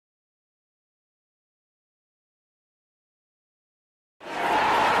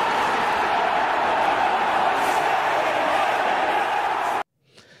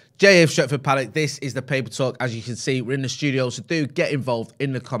JF Stretford Paddock, this is the Paper Talk. As you can see, we're in the studio, so do get involved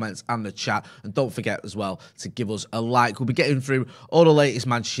in the comments and the chat. And don't forget as well to give us a like. We'll be getting through all the latest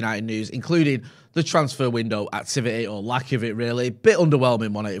Manchester United news, including the transfer window activity, or lack of it really. Bit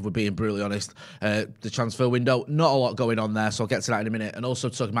underwhelming on it, if we're being brutally honest. The transfer window, not a lot going on there, so I'll get to that in a minute. And also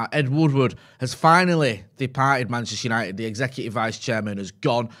talking about Ed Woodward has finally departed Manchester United. The executive vice chairman has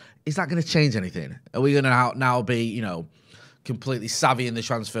gone. Is that going to change anything? Are we going to now be, you know, completely savvy in the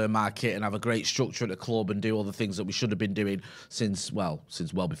transfer market and have a great structure at the club and do all the things that we should have been doing since well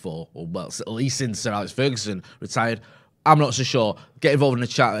before, or well, at least since Sir Alex Ferguson retired? I'm not so sure. Get involved in the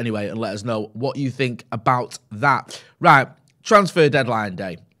chat anyway and let us know what you think about that. Right, transfer deadline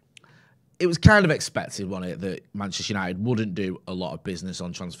day. It was kind of expected, wasn't it, that Manchester United wouldn't do a lot of business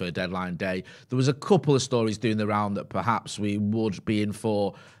on transfer deadline day. There was a couple of stories doing the round that perhaps we would be in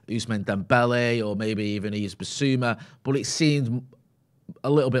for Ousmane Dembele or maybe even Yves Bissouma, but it seemed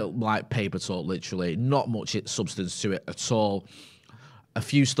a little bit like paper talk, literally. Not much substance to it at all. A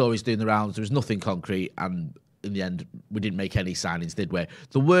few stories doing the rounds. There was nothing concrete, and in the end, we didn't make any signings, did we?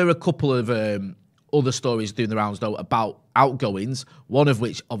 There were a couple of other stories doing the rounds, though, about outgoings, one of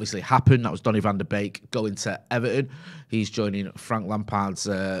which obviously happened. That was Donny van der Beek going to Everton. He's joining Frank Lampard's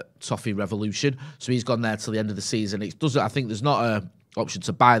Toffee Revolution. So he's gone there till the end of the season. It doesn't, I think there's not an option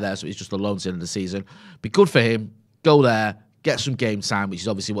to buy there, so he's just a loan to the end of the season. Be good for him. Go there, get some game time, which is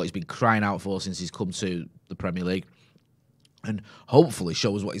obviously what he's been crying out for since he's come to the Premier League. And hopefully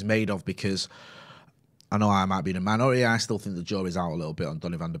show us what he's made of, because I know I might be in a minority. I still think the jury's out a little bit on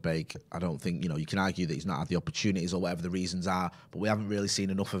Donny van der Beek. I don't think, you know, you can argue that he's not had the opportunities or whatever the reasons are, but we haven't really seen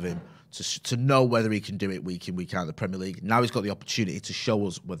enough of him to know whether he can do it week in, week out in the Premier League. Now he's got the opportunity to show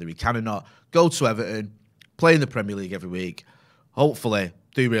us whether he can or not. Go to Everton, play in the Premier League every week, hopefully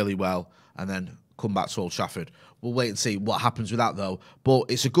do really well, and then come back to Old Trafford. We'll wait and see what happens with that, though. But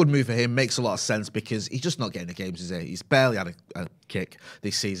it's a good move for him. Makes a lot of sense, because he's just not getting the games, is he? He's barely had a kick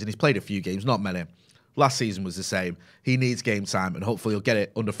this season. He's played a few games, not many. Last season was the same. He needs game time, and hopefully he'll get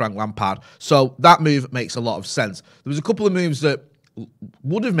it under Frank Lampard. So that move makes a lot of sense. There was a couple of moves that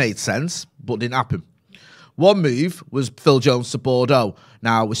would have made sense, but didn't happen. One move was Phil Jones to Bordeaux.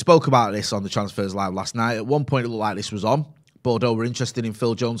 Now, we spoke about this on the Transfers Live last night. At one point, it looked like this was on. Bordeaux were interested in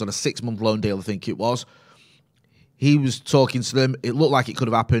Phil Jones on a 6-month loan deal, I think it was. He was talking to them. It looked like it could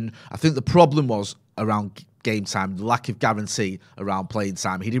have happened. I think the problem was around game time, the lack of guarantee around playing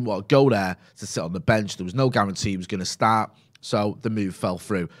time. He didn't want to go there to sit on the bench. There was no guarantee he was going to start, so the move fell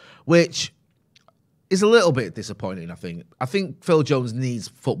through, which is a little bit disappointing, I think. I think Phil Jones needs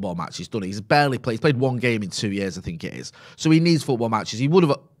football matches, doesn't he? He's barely played. He's played one game in 2 years, I think it is. So he needs football matches. He would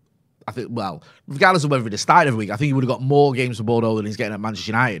have, I think, well, regardless of whether he'd started every week, I think he would have got more games for Bordeaux than he's getting at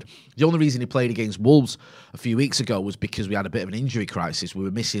Manchester United. The only reason he played against Wolves a few weeks ago was because we had a bit of an injury crisis. We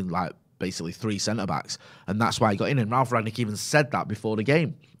were missing, like, basically 3 centre-backs, and that's why he got in. And Ralph Rangnick even said that before the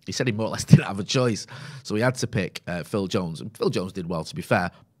game. He said he more or less didn't have a choice, so he had to pick Phil Jones. And Phil Jones did well, to be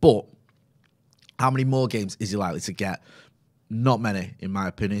fair, but how many more games is he likely to get? Not many, in my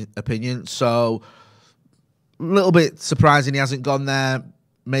opinion. So a little bit surprising he hasn't gone there.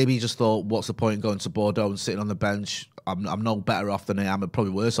 Maybe he just thought, what's the point in going to Bordeaux and sitting on the bench? I'm no better off than I am. I'm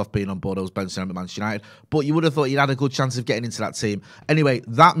probably worse off being on Bordeaux's bench than I'm at Manchester United. But you would have thought you'd had a good chance of getting into that team. Anyway,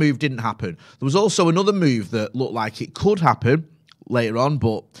 that move didn't happen. There was also another move that looked like it could happen later on,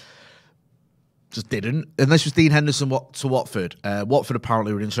 but just didn't. And this was Dean Henderson to Watford. Watford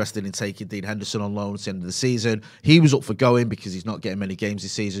apparently were interested in taking Dean Henderson on loan at the end of the season. He was up for going because he's not getting many games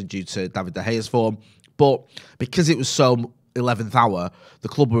this season due to David De Gea's form. But because it was so 11th hour, the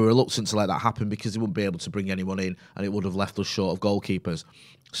club were reluctant to let that happen because they wouldn't be able to bring anyone in, and it would have left us short of goalkeepers.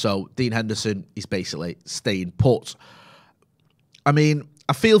 So Dean Henderson is basically staying put. I mean,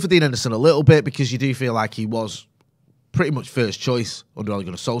 I feel for Dean Henderson a little bit, because you do feel like he was pretty much first choice under Ole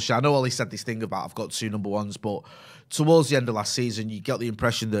Gunnar Solskjaer. I know Ole said this thing about I've got 2 number ones, but towards the end of last season, you got the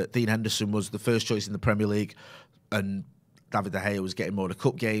impression that Dean Henderson was the first choice in the Premier League, and David De Gea was getting more of the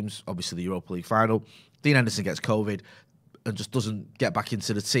cup games, obviously the Europa League final. Dean Henderson gets COVID and just doesn't get back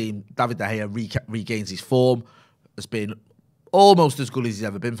into the team. David De Gea regains his form, has been almost as good as he's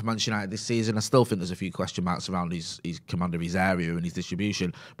ever been for Manchester United this season. I still think there's a few question marks around his command of his area and his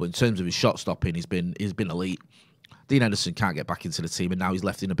distribution, but in terms of his shot stopping, he's been elite. Dean Henderson can't get back into the team, and now he's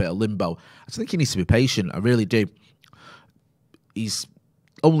left in a bit of limbo. I just think he needs to be patient. I really do. He's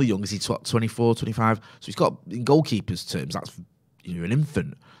only young, is he 24, 25? So he's got, in goalkeepers' terms, that's, you're an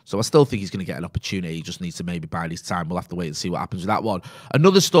infant. So I still think he's going to get an opportunity. He just needs to maybe bide his time. We'll have to wait and see what happens with that one.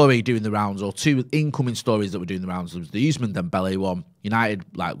 Another story doing the rounds, or 2 incoming stories that were doing the rounds, was the Ousmane Dembele one. United,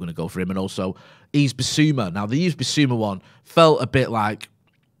 like, going to go for him, and also Yves Bissouma. Now, the Yves Bissouma one felt a bit like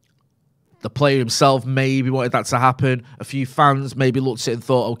The player himself maybe wanted that to happen. A few fans maybe looked at it and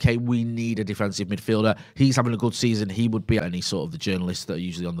thought, okay, we need a defensive midfielder. He's having a good season. He would be any sort of the journalists that are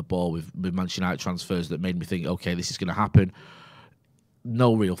usually on the ball with Manchester United transfers that made me think, okay, this is going to happen.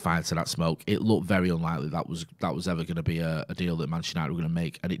 No real fire to that smoke. It looked very unlikely that was ever going to be a deal that Manchester United were going to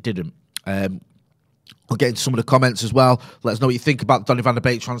make, and it didn't. I'll get into some of the comments as well. Let us know what you think about the Donny van de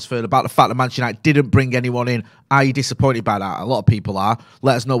Beek transfer, about the fact that Manchester United didn't bring anyone in. Are you disappointed by that? A lot of people are.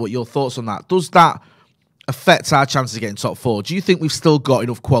 Let us know what your thoughts on that. Does that affect our chances of getting top four? Do you think we've still got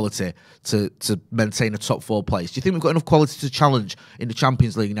enough quality to maintain a top four place? Do you think we've got enough quality to challenge in the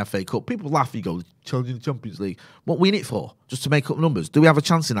Champions League and FA Cup? People laugh, you go, challenge in the Champions League. What we in it for? Just to make up numbers? Do we have a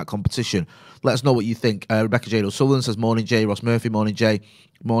chance in that competition? Let us know what you think. Rebecca Jade O'Sullivan says, morning, Jay. Ross Murphy, morning, Jay.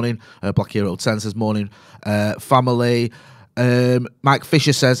 Morning. Black Hero 10 says, morning. Family. Mike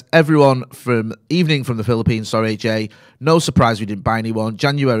Fisher says, evening from the Philippines, sorry, Jay. No surprise we didn't buy anyone.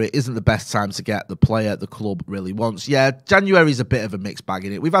 January isn't the best time to get the player the club really wants. Yeah, January's a bit of a mixed bag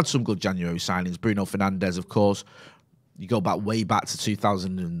in it. We've had some good January signings. Bruno Fernandes, of course. You go way back to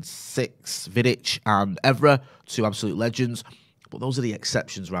 2006, Vidic and Evra, two absolute legends. But those are the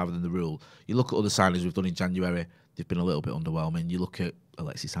exceptions rather than the rule. You look at other signings we've done in January, they've been a little bit underwhelming. You look at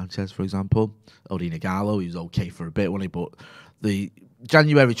Alexis Sanchez, for example. Odin Igalo, he was okay for a bit, wasn't he? But the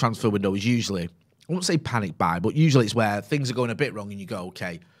January transfer window is usually, I won't say panic buy, but usually it's where things are going a bit wrong and you go,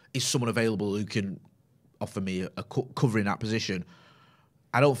 okay, is someone available who can offer me a cover in that position?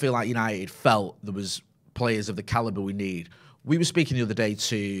 I don't feel like United felt there was players of the calibre we need. We were speaking the other day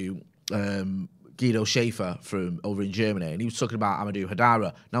to Guido Schaefer from over in Germany, and he was talking about Amadou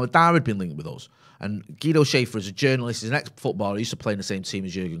Hadara. Now, Hadara had been linked with us, and Guido Schaefer is a journalist. He's an ex-footballer. He used to play in the same team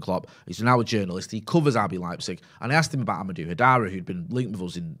as Jurgen Klopp. He's now a journalist. He covers RB Leipzig, and I asked him about Amadou Hadara, who'd been linked with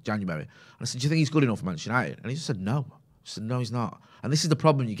us in January. And I said, do you think he's good enough for Manchester United? And he just said, no. He said, no, he's not. And this is the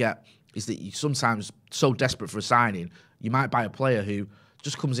problem you get, is that you're sometimes so desperate for a signing, you might buy a player who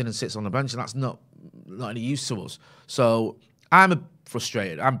just comes in and sits on the bench, and that's not any use to us. So I'm a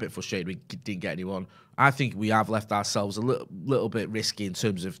bit frustrated we didn't get anyone. I think we have left ourselves a little bit risky in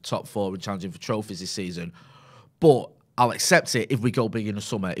terms of top four and challenging for trophies this season. But I'll accept it if we go big in the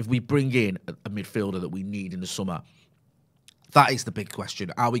summer. If we bring in a midfielder that we need in the summer, that is the big question.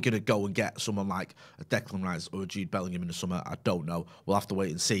 Are we going to go and get someone like a Declan Rice or a Jude Bellingham in the summer? I don't know. We'll have to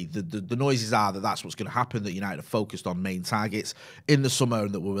wait and see. The noises are that that's what's going to happen, that United are focused on main targets in the summer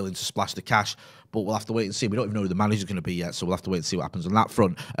and that we're willing to splash the cash. But we'll have to wait and see. We don't even know who the manager's going to be yet, so we'll have to wait and see what happens on that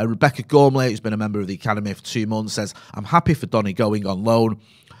front. Rebecca Gormley, who's been a member of the academy for 2 months, says, I'm happy for Donny going on loan,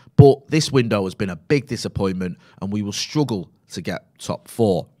 but this window has been a big disappointment and we will struggle to get top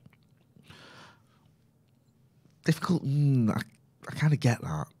four. Difficult. I kind of get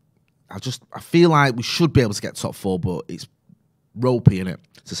that. I feel like we should be able to get top four, but it's ropey, innit,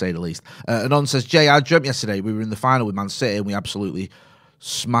 to say the least. Anon says, Jay, I dreamt yesterday we were in the final with Man City and we absolutely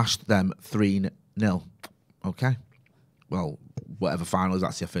smashed them 3-0. Okay. Well, whatever final is,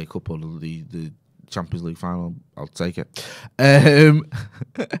 that's the FA Cup or the Champions League final, I'll take it.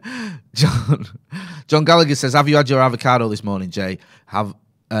 John Gallagher says, have you had your avocado this morning, Jay? Have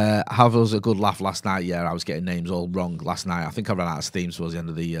us a good laugh last night. Yeah, I was getting names all wrong last night. I think I ran out of steam towards the end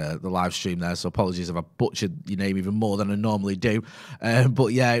of the live stream there, so apologies if I butchered your name even more than I normally do.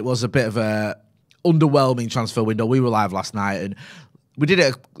 But yeah, it was a bit of a underwhelming transfer window. We were live last night, and we did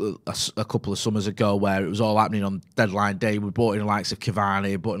it a couple of summers ago where it was all happening on deadline day. We bought in the likes of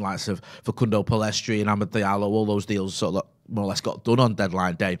Cavani, bought in the likes of Facundo Palestri and Amad Diallo. All those deals sort of more or less got done on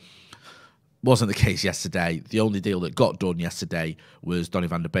deadline day. Wasn't the case yesterday. The only deal that got done yesterday was Donny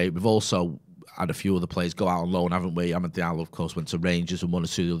van de Beek. We've also had a few other players go out on loan, haven't we? Amad Diallo, of course, went to Rangers, and one or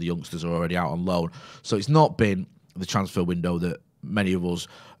two of the other youngsters are already out on loan. So it's not been the transfer window that many of us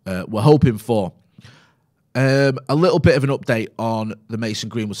were hoping for. A little bit of an update on the Mason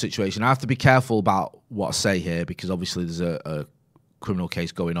Greenwood situation. I have to be careful about what I say here because obviously there's a criminal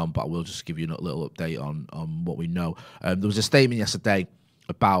case going on, but I will just give you a little update on what we know. There was a statement yesterday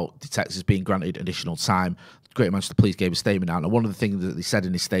about detectives being granted additional time. Greater Manchester Police gave a statement out, and one of the things that they said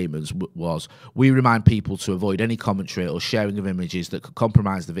in his statements was, we remind people to avoid any commentary or sharing of images that could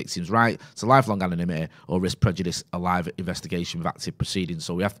compromise the victim's right to lifelong anonymity or risk prejudice a live investigation with active proceedings.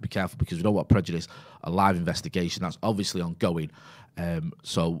 So we have to be careful because we don't want prejudice a live investigation. That's obviously ongoing.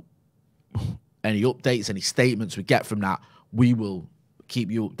 So any updates, any statements we get from that, we will keep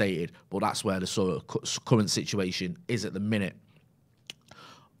you updated. But that's where the sort of current situation is at the minute.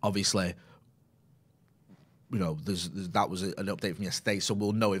 Obviously, you know, that was an update from yesterday, so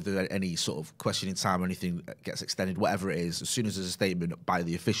we'll know if there's any sort of questioning time or anything that gets extended, whatever it is. As soon as there's a statement by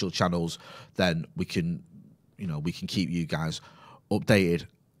the official channels, then we can, you know, we can keep you guys updated.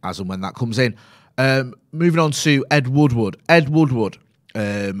 as and when that comes in. Moving on to Ed Woodward. Ed Woodward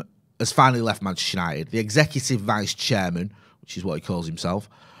has finally left Manchester United. The executive vice chairman, which is what he calls himself,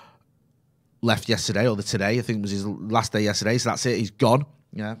 left yesterday, or today. I think it was his last day yesterday, so that's it. He's gone.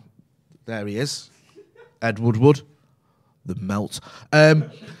 Yeah, there he is. Ed Woodward. The melt.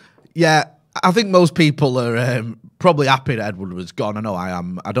 Yeah, I think most people are probably happy that Ed Woodward's gone. I know I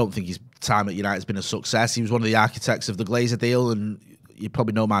am. I don't think his time at United has been a success. He was one of the architects of the Glazer deal, and you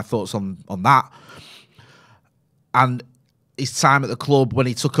probably know my thoughts on that. And his time at the club, when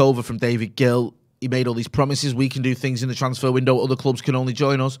he took over from David Gill, he made all these promises. We can do things in the transfer window other clubs can only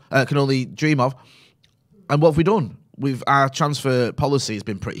join us, can only dream of. And what have we done? Our transfer policy has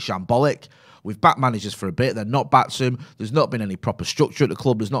been pretty shambolic. We've backed managers for a bit. They're not backed him. There's not been any proper structure at the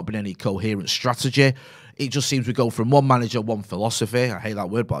club. There's not been any coherent strategy. It just seems we go from one manager, one philosophy, I hate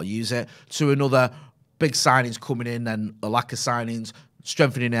that word, but I'll use it, to another. Big signings coming in, then a lack of signings,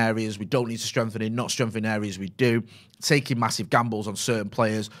 strengthening areas we don't need to strengthen in, not strengthening areas we do, taking massive gambles on certain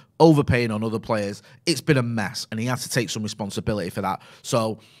players, overpaying on other players. It's been a mess, and he has to take some responsibility for that.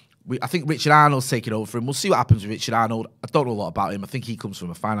 So I think Richard Arnold's taking over for him. We'll see what happens with Richard Arnold. I don't know a lot about him. I think he comes from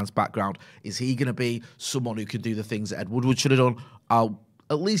a finance background. Is he going to be someone who can do the things that Ed Woodward should have done? I'll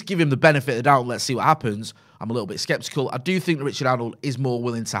at least give him the benefit of the doubt. Let's see what happens. I'm a little bit sceptical. I do think that Richard Arnold is more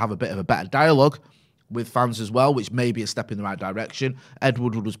willing to have a bit of a better dialogue with fans as well, which may be a step in the right direction. Ed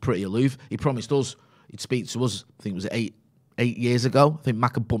Woodward was pretty aloof. He promised us he'd speak to us, I think it was eight years ago. I think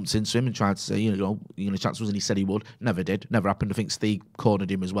Mac had bumped into him and tried to say, you know, you're going to chat to us, and he said he would. Never did. Never happened. I think Steve cornered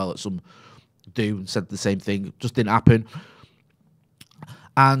him as well at some do and said the same thing. Just didn't happen.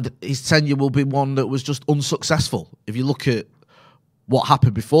 And his tenure will be one that was just unsuccessful. If you look at what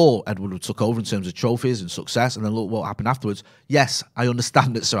happened before Ed Woodward took over in terms of trophies and success, and then look what happened afterwards. Yes, I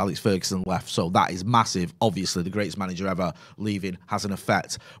understand that Sir Alex Ferguson left, so that is massive. Obviously, the greatest manager ever leaving has an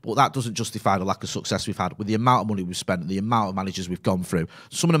effect, but that doesn't justify the lack of success we've had with the amount of money we've spent, the amount of managers we've gone through.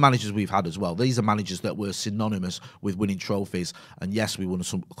 Some of the managers we've had as well, these are managers that were synonymous with winning trophies, and yes, we won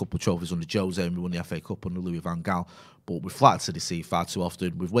a couple of trophies under Jose, and we won the FA Cup under Louis van Gaal, but we're flattered to deceive far too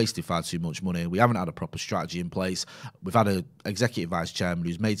often. We've wasted far too much money. We haven't had a proper strategy in place. We've had an executive vice chairman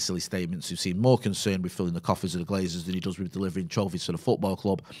who's made silly statements, who seemed more concerned with filling the coffers of the Glazers than he does with delivering trophies for the football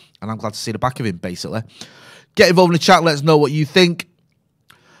club. And I'm glad to see the back of him, basically. Get involved in the chat. Let us know what you think.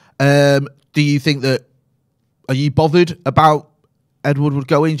 Do you think that... Are you bothered about Ed Woodward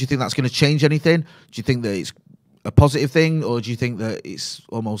going? Do you think that's going to change anything? Do you think that it's a positive thing? Or do you think that it's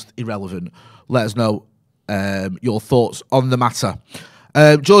almost irrelevant? Let us know your thoughts on the matter.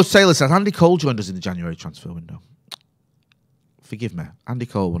 George Taylor says, Andy Cole joined us in the January transfer window. Forgive me. Andy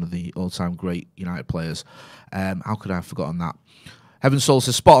Cole, one of the all-time great United players. How could I have forgotten that? Heaven Soul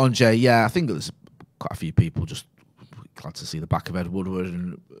says, spot on, Jay. Yeah, I think there's quite a few people just glad to see the back of Ed Woodward,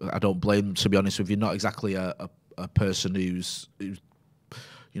 and I don't blame them, to be honest with you. Not exactly a person who's you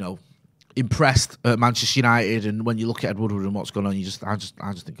know, impressed at Manchester United, and when you look at Ed Woodward and what's going on, I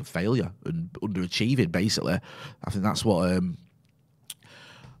just think of failure and underachieving. Basically, I think that's what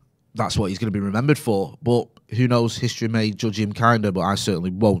he's going to be remembered for. But who knows? History may judge him kinder, but I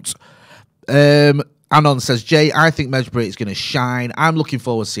certainly won't. Anon says, Jay, I think Medjugorje is going to shine. I'm looking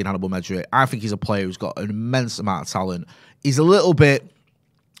forward to seeing Hannibal Medjugorje. I think he's a player who's got an immense amount of talent. He's a little bit,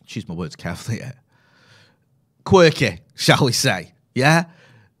 choose my words carefully here, quirky, shall we say? Yeah.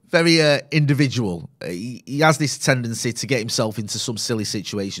 Very individual. He has this tendency to get himself into some silly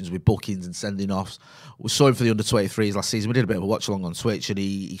situations with bookings and sending offs. We saw him for the under-23s last season. We did a bit of a watch-along on Twitch, and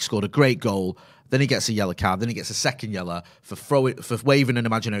he scored a great goal. Then he gets a yellow card. Then he gets a second yellow for waving an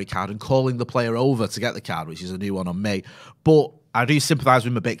imaginary card and calling the player over to get the card, which is a new one on me. But I do sympathise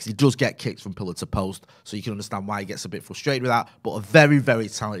with him a bit because he does get kicked from pillar to post, so you can understand why he gets a bit frustrated with that. But a very, very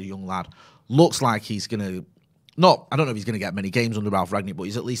talented young lad. Looks like he's going to... I don't know if he's going to get many games under Ralph Rangnick, but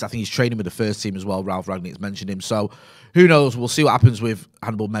I think he's training with the first team as well. Ralph Rangnick's mentioned him. So who knows? We'll see what happens with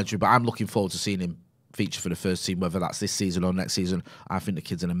Hannibal Medjugorje, but I'm looking forward to seeing him feature for the first team, whether that's this season or next season. I think the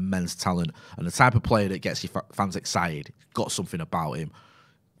kid's an immense talent, and the type of player that gets your fans excited, got something about him,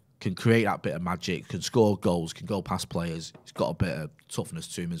 can create that bit of magic, can score goals, can go past players. He's got a bit of toughness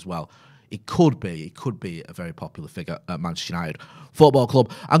to him as well. It could be a very popular figure at Manchester United Football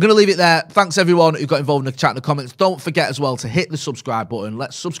Club. I'm going to leave it there. Thanks everyone who got involved in the chat and the comments. Don't forget as well to hit the subscribe button.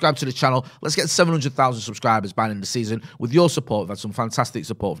 Let's subscribe to the channel. Let's get 700,000 subscribers by the end of the season. With your support, we've had some fantastic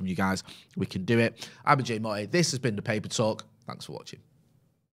support from you guys. We can do it. I've been Jay Motti. This has been The Paper Talk. Thanks for watching.